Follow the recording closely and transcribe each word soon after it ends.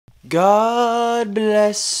God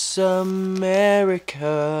bless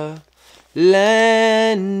America,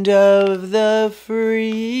 land of the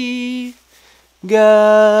free.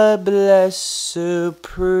 God bless Supreme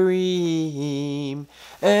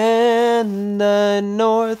and the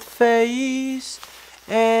North Face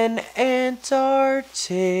and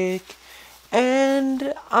Antarctic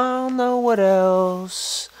and I don't know what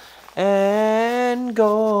else, and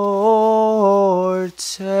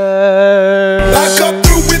GORE-TEX. I come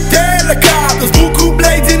through with helicopters, buku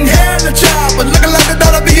blades in hella chopper, looking like a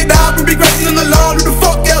dollar be a dollar, regressing in the law. Who the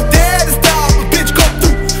fuck out there to stop a bitch come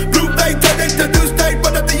through? Blue they turn into new state,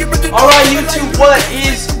 but the original. Alright YouTube, what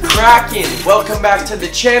is cracking? Welcome back to the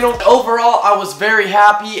channel. Overall, I was very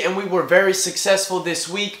happy and we were very successful this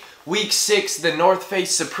week. Week 6, the North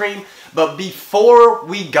Face Supreme. But before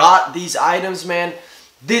we got these items, man,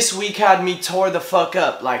 this week had me tore the fuck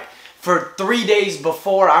up. Like, for 3 days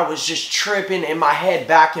before, I was just tripping in my head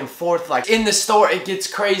back and forth. Like, in the store, it gets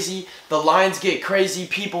crazy. The lines get crazy.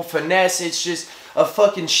 People finesse. It's just a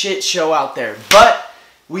fucking shit show out there. But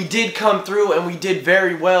we did come through and we did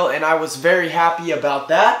very well, and I was very happy about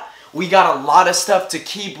that. We got a lot of stuff to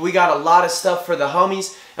keep. We got a lot of stuff for the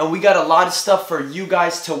homies, and we got a lot of stuff for you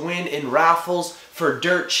guys to win in raffles, for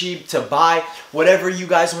dirt cheap to buy, whatever you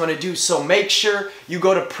guys want to do. So make sure you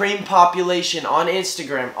go to Preem Population on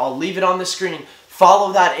Instagram. I'll leave it on the screen.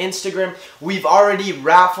 Follow that Instagram. We've already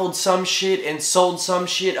raffled some shit and sold some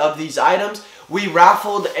shit of these items. We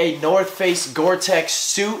raffled a North Face GORE-TEX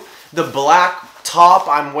suit, the black top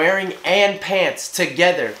I'm wearing, and pants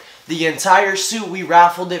together. The entire suit, we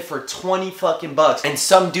raffled it for 20 fucking bucks. And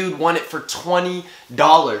some dude won it for $20.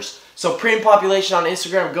 So Preem Population on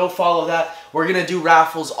Instagram, go follow that. We're going to do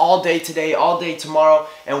raffles all day today, all day tomorrow,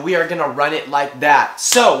 and we are going to run it like that.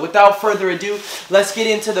 So without further ado, let's get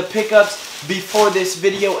into the pickups before this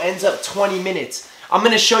video ends up 20 minutes. I'm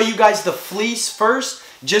going to show you guys the fleece first,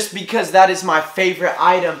 just because that is my favorite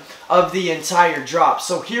item of the entire drop.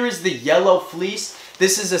 So here is the yellow fleece.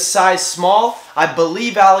 This is a size small. I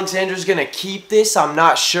believe Alexander's going to keep this. I'm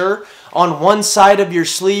not sure. On one side of your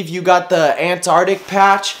sleeve, you got the Antarctic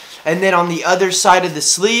patch. And then on the other side of the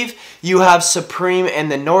sleeve, you have Supreme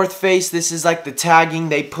and the North Face. This is like the tagging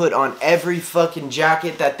they put on every fucking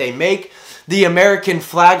jacket that they make. The American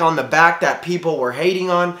flag on the back that people were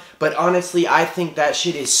hating on. But honestly, I think that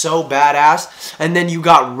shit is so badass. And then you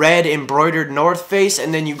got red embroidered North Face.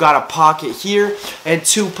 And then you got a pocket here and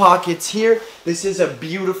 2 pockets here. This is a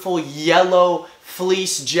beautiful yellow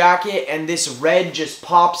fleece jacket. And this red just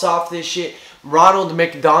pops off this shit. Ronald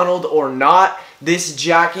McDonald or not, this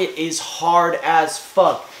jacket is hard as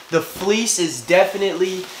fuck. The fleece is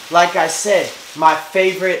definitely, like I said, my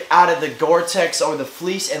favorite out of the GORE-TEX or the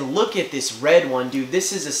fleece. And look at this red one, dude.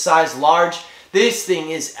 This is a size large. This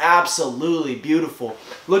thing is absolutely beautiful.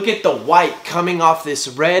 Look at the white coming off this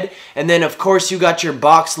red. And then, of course, you got your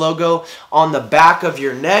box logo on the back of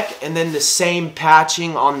your neck. And then the same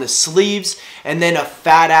patching on the sleeves. And then a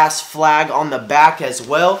fat-ass flag on the back as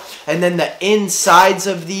well. And then the insides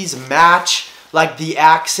of these match like the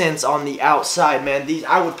accents on the outside, man. These,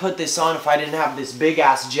 I would put this on if I didn't have this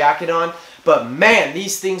big-ass jacket on. But, man,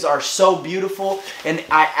 these things are so beautiful. And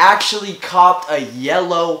I actually copped a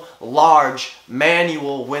yellow large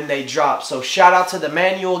manual when they dropped. So, shout out to the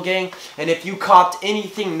manual gang. And if you copped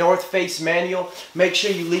anything North Face manual, make sure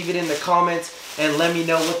you leave it in the comments and let me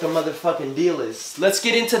know what the motherfucking deal is. Let's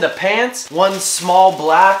get into the pants. One small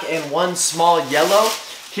black and one small yellow.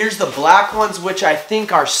 Here's the black ones, which I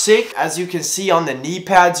think are sick. As you can see on the knee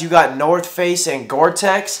pads, you got North Face and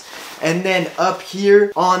GORE-TEX. And then up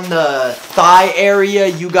here on the thigh area,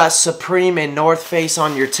 you got Supreme and North Face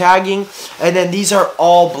on your tagging. And then these are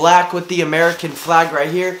all black with the American flag right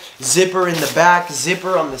here. Zipper in the back,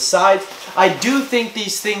 zipper on the side. I do think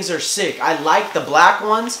these things are sick. I like the black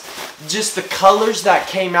ones. Just the colors that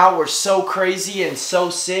came out were so crazy and so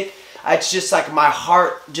sick. It's just like my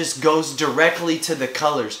heart just goes directly to the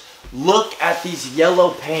colors. Look at these yellow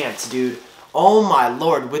pants, dude. Oh my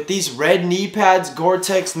lord, with these red knee pads,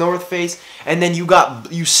 GORE-TEX, North Face, and then you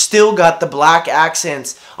still got the black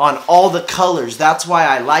accents on all the colors. That's why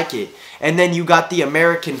I like it. And then you got the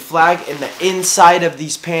American flag, and the inside of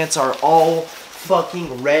these pants are all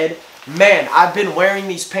fucking red. Man, I've been wearing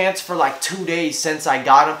these pants for like 2 days since I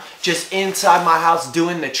got them. Just inside my house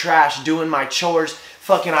doing the trash, doing my chores.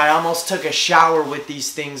 Fucking, I almost took a shower with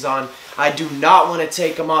these things on. I do not want to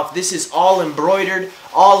take them off. This is all embroidered,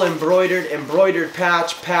 embroidered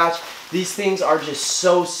patch. These things are just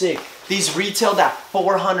so sick. These retailed at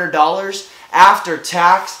 $400 after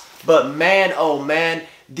tax, but man, oh man,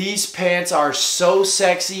 these pants are so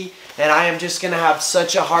sexy and I am just gonna have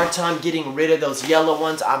such a hard time getting rid of those yellow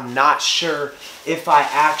ones. I'm not sure if I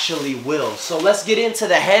actually will. So let's get into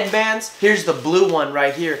the headbands. Here's the blue one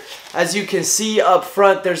right here. As you can see up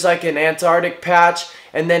front, there's like an Antarctic patch,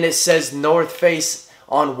 and then it says North Face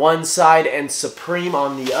on one side and Supreme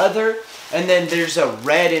on the other. And then there's a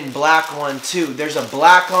red and black one too. There's a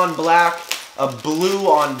black on black, a blue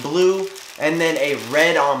on blue, and then a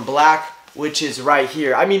red on black, which is right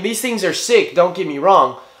here. I mean, these things are sick, don't get me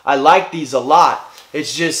wrong. I like these a lot.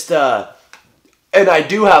 It's just, and I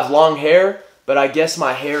do have long hair, but I guess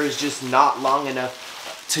my hair is just not long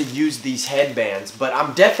enough to use these headbands. But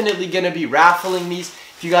I'm definitely going to be raffling these.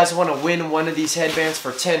 If you guys want to win one of these headbands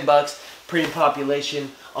for 10 bucks, pre-population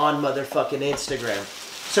on motherfucking Instagram.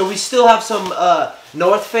 So we still have some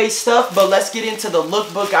North Face stuff, but let's get into the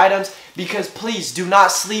lookbook items, because please do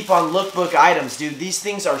not sleep on lookbook items, dude. These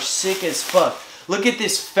things are sick as fuck. Look at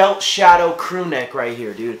this felt shadow crew neck right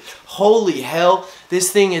here, dude. Holy hell,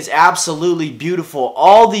 this thing is absolutely beautiful.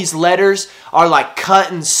 All these letters are like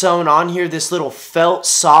cut and sewn on here, this little felt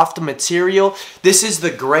soft material. This is the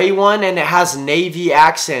gray one, and it has navy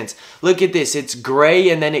accents. Look at this, it's gray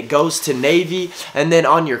and then it goes to navy, and then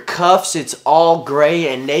on your cuffs it's all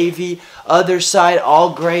gray and navy. Other side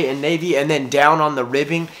all gray and navy, and then down on the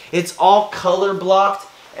ribbing it's all color blocked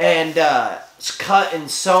and it's cut and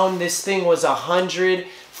sewn. This thing was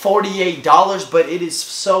 $148, but it is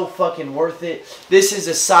so fucking worth it. This is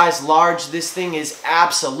a size large. This thing is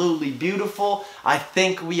absolutely beautiful. I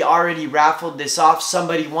think we already raffled this off.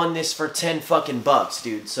 Somebody won this for 10 fucking bucks,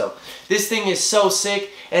 dude. So this thing is so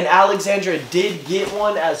sick. And Alexandra did get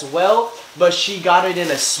one as well, but she got it in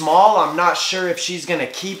a small. I'm not sure if she's gonna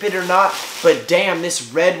keep it or not, but damn,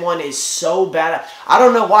 this red one is so bad. I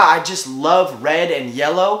don't know why, I just love red and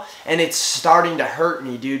yellow, and it's starting to hurt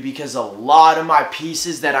me, dude, because a lot of my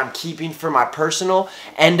pieces that I'm keeping for my personal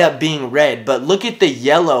end up being red. But look at the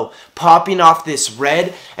yellow popping off this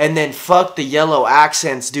red, and then fuck the yellow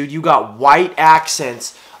accents, dude. You got white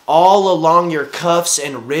accents all along your cuffs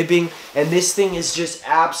and ribbing, and this thing is just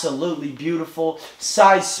absolutely beautiful.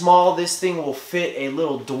 Size small, this thing will fit a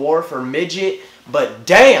little dwarf or midget, but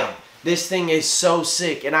damn, this thing is so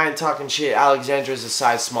sick. And I ain't talking shit, Alexandra's a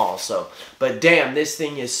size small, so, but damn, this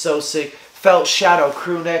thing is so sick. Felt shadow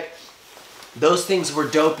crew neck, those things were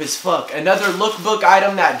dope as fuck. Another lookbook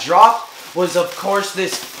item that dropped was, of course,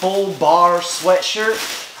 this full bar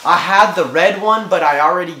sweatshirt. I had the red one, but I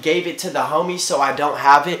already gave it to the homie, so I don't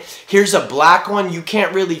have it. Here's a black one. You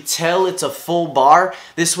can't really tell it's a full bar.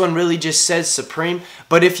 This one really just says Supreme.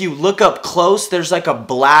 But if you look up close, there's like a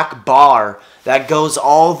black bar that goes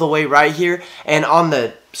all the way right here. And on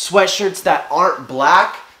the sweatshirts that aren't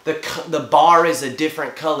black, the bar is a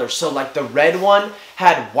different color. So like the red one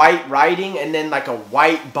had white writing and then like a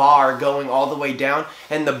white bar going all the way down,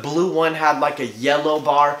 and the blue one had like a yellow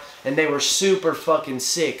bar, and they were super fucking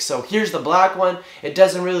sick. So here's the black one. It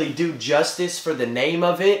doesn't really do justice for the name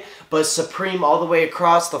of it, but Supreme all the way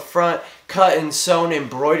across the front, cut and sewn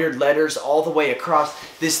embroidered letters all the way across.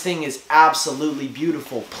 This thing is absolutely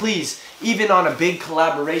beautiful. Please, even on a big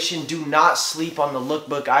collaboration, do not sleep on the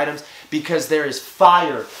lookbook items, because there is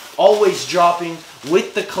fire always dropping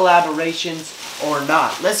with the collaborations or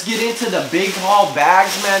not. Let's get into the big haul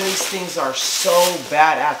bags, man. These things are so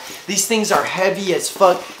badass. These things are heavy as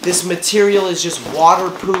fuck. This material is just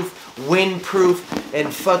waterproof, windproof,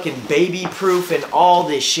 and fucking baby proof and all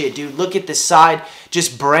this shit, dude. Look at the side,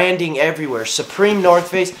 just branding everywhere. Supreme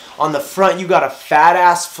North Face. On the front, you got a fat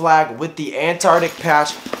ass flag with the Antarctic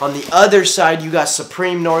patch. On the other side, you got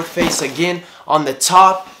Supreme North Face again. On the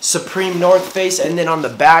top, Supreme North Face, and then on the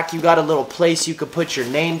back, you got a little place you could put your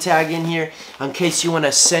name tag in here in case you want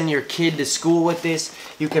to send your kid to school with this.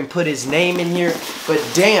 You can put his name in here. But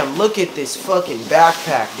damn, look at this fucking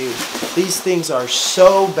backpack, dude. These things are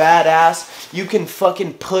so badass. You can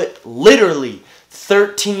fucking put literally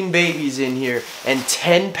 13 babies in here and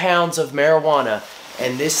 10 pounds of marijuana,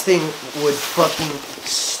 and this thing would fucking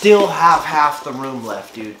still have half the room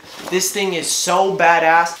left, dude. This thing is so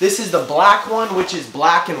badass. This is the black one, which is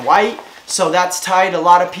black and white, so that's tight. A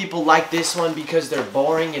lot of people like this one because they're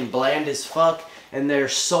boring and bland as fuck, and their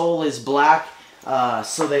soul is black.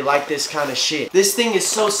 So they like this kind of shit. This thing is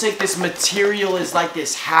so sick. This material is like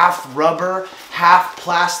this half rubber, half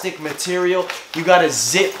plastic material. You got a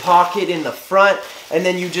zip pocket in the front, and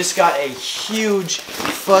then you just got a huge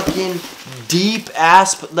fucking deep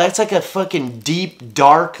ass, that's like a fucking deep,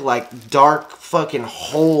 dark fucking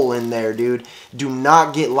hole in there, dude. Do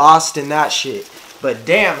not get lost in that shit. But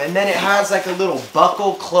damn, and then it has like a little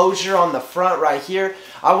buckle closure on the front right here.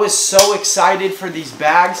 I was so excited for these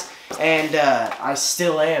bags. And I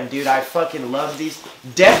still am, dude. I fucking love these.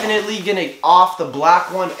 Definitely gonna off the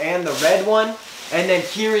black one and the red one. And then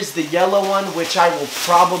here is the yellow one, which I will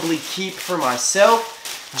probably keep for myself.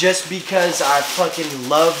 Just because I fucking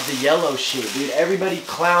love the yellow shit, dude. Everybody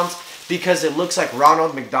clowns because it looks like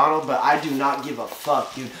Ronald McDonald, but I do not give a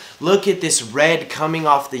fuck, dude. Look at this red coming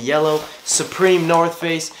off the yellow. Supreme North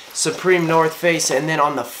Face, Supreme North Face, and then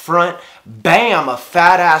on the front, bam, a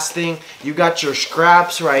fat ass thing. You got your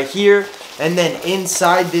scraps right here, and then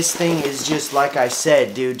inside this thing is just like I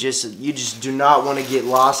said, dude. You just do not want to get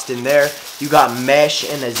lost in there. You got mesh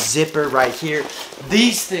and a zipper right here.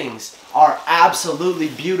 These things are absolutely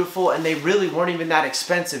beautiful, and they really weren't even that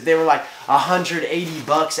expensive. They were like 180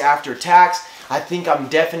 bucks after tax. I think I'm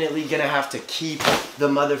definitely gonna have to keep the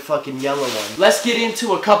motherfucking yellow one. Let's get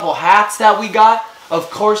into a couple hats that we got.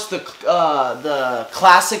 Of course, the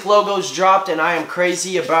classic logos dropped, and I am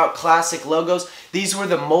crazy about classic logos. These were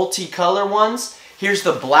the multicolor ones. Here's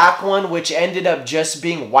the black one, which ended up just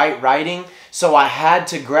being white writing. So I had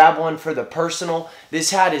to grab one for the personal.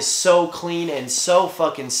 This hat is so clean and so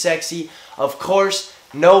fucking sexy. Of course,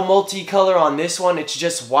 no multicolor on this one. It's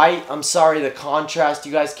just white. I'm sorry, the contrast,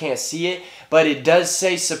 you guys can't see it. But it does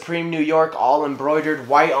say Supreme New York, all embroidered,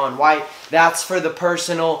 white on white. That's for the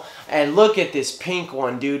personal. And look at this pink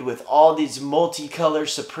one, dude, with all these multicolor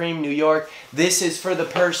Supreme New York. This is for the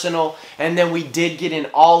personal. And then we did get an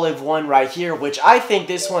olive one right here, which I think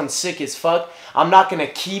this one's sick as fuck. I'm not going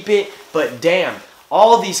to keep it, but damn.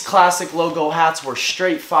 All these classic logo hats were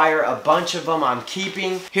straight fire. A bunch of them I'm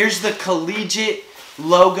keeping. Here's the collegiate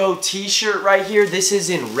logo t-shirt right here. This is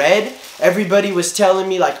in red. Everybody was telling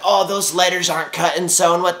me like, oh, those letters aren't cut and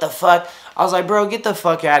sewn, what the fuck. I was like, bro, get the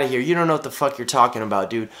fuck out of here. You don't know what the fuck you're talking about,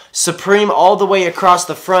 dude. Supreme all the way across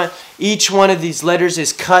the front. Each one of these letters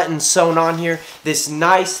is cut and sewn on here. This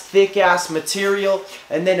nice thick ass material.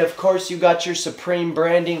 And then of course you got your Supreme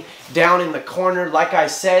branding down in the corner. Like I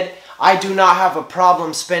said, I do not have a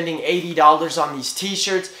problem spending $80 on these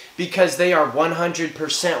t-shirts because they are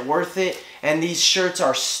 100% worth it. And these shirts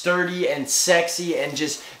are sturdy and sexy and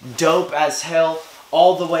just dope as hell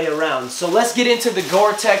all the way around. So let's get into the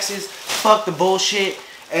GORE-TEXs. Fuck the bullshit.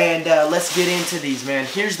 And let's get into these, man.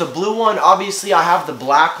 Here's the blue one. Obviously, I have the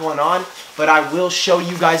black one on, but I will show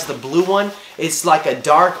you guys the blue one. It's like a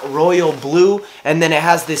dark royal blue, and then it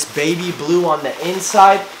has this baby blue on the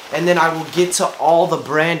inside. And then I will get to all the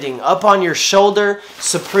branding. Up on your shoulder,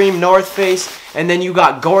 Supreme North Face, and then you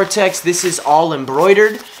got GORE-TEX. This is all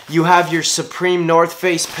embroidered. You have your Supreme North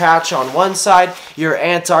Face patch on one side, your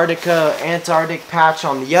Antarctic patch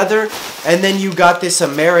on the other, and then you got this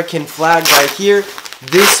American flag right here.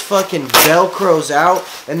 This fucking velcros out,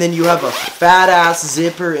 and then you have a fat ass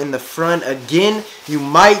zipper in the front. Again, you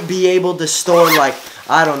might be able to store like,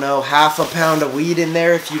 I don't know, half a pound of weed in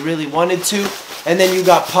there if you really wanted to. And then you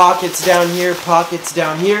got pockets down here,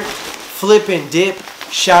 flip and dip.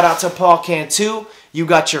 Shout out to Paul Cantu. You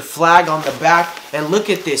got your flag on the back, and look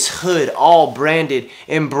at this hood, all branded,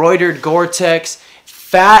 embroidered GORE-TEX,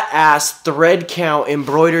 fat ass thread count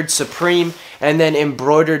embroidered Supreme, and then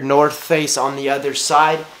embroidered North Face on the other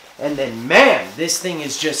side. And then, man, this thing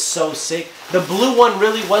is just so sick. The blue one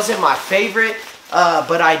really wasn't my favorite,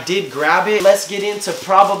 but I did grab it. Let's get into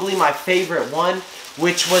probably my favorite one,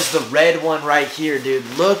 which was the red one right here, dude.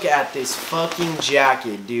 Look at this fucking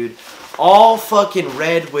jacket, dude. All fucking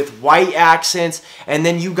red with white accents, and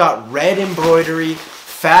then you got red embroidery,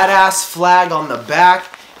 fat ass flag on the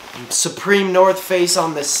back, Supreme North Face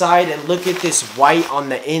on the side, and look at this white on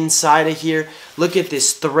the inside of here. Look at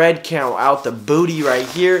this thread count out the booty right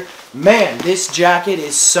here. Man, this jacket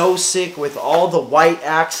is so sick with all the white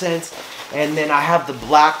accents, and then I have the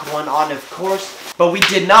black one on, of course. But we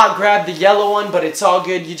did not grab the yellow one, but it's all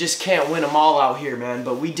good. You just can't win them all out here, man.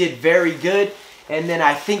 But we did very good. And then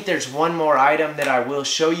I think there's one more item that I will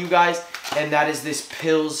show you guys, and that is this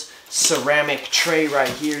Pills ceramic tray right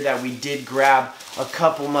here that we did grab a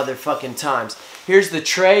couple motherfucking times. Here's the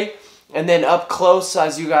tray, and then up close,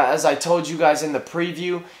 as I told you guys in the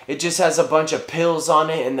preview, it just has a bunch of pills on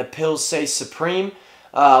it, and the pills say Supreme,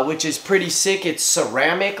 which is pretty sick. It's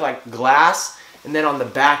ceramic, like glass. And then on the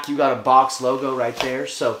back, you got a box logo right there.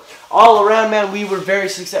 So, all around, man, we were very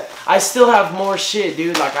successful. I still have more shit,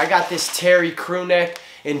 dude. Like, I got this Terry crew neck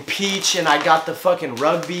in peach, and I got the fucking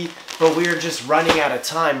rugby. But we were just running out of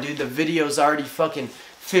time, dude. The video's already fucking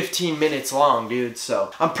 15 minutes long, dude.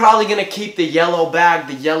 So, I'm probably going to keep the yellow bag,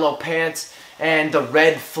 the yellow pants, and the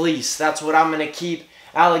red fleece. That's what I'm going to keep.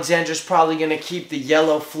 Alexandra's probably going to keep the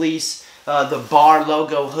yellow fleece, the bar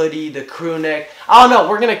logo hoodie, the crew neck. I don't know,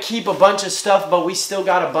 we're going to keep a bunch of stuff, but we still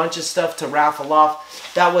got a bunch of stuff to raffle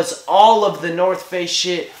off. That was all of the North Face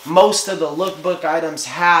shit, most of the lookbook items,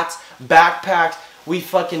 hats, backpacks. We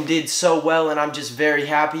fucking did so well, and I'm just very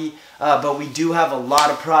happy. But we do have a lot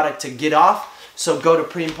of product to get off. So go to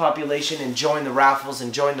Preem Population and join the raffles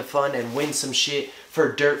and join the fun and win some shit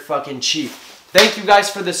for dirt fucking cheap. Thank you guys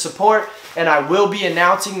for the support, and I will be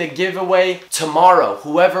announcing the giveaway tomorrow.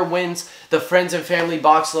 Whoever wins the Friends and Family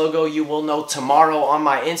box logo, you will know tomorrow on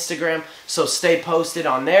my Instagram, so stay posted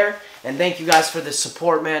on there. And thank you guys for the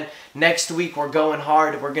support, man. Next week, we're going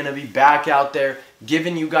hard. We're going to be back out there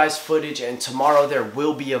giving you guys footage, and tomorrow there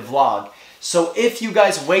will be a vlog. So if you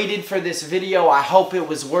guys waited for this video, I hope it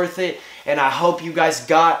was worth it, and I hope you guys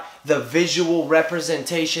got the visual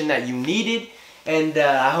representation that you needed. And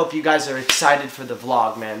I hope you guys are excited for the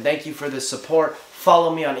vlog, man. Thank you for the support.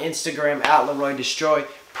 Follow me on Instagram at LeroyDestroy,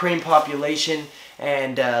 Preem Population,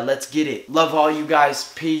 and let's get it. Love all you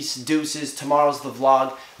guys. Peace, deuces. Tomorrow's the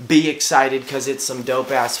vlog. Be excited because it's some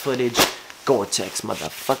dope-ass footage. GORE-TEX,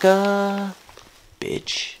 motherfucker.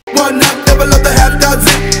 Bitch. One night, never love to have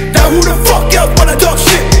dozen. Now who the fuck else wanna talk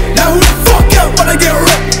shit? Now who the fuck else wanna get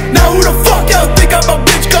ripped?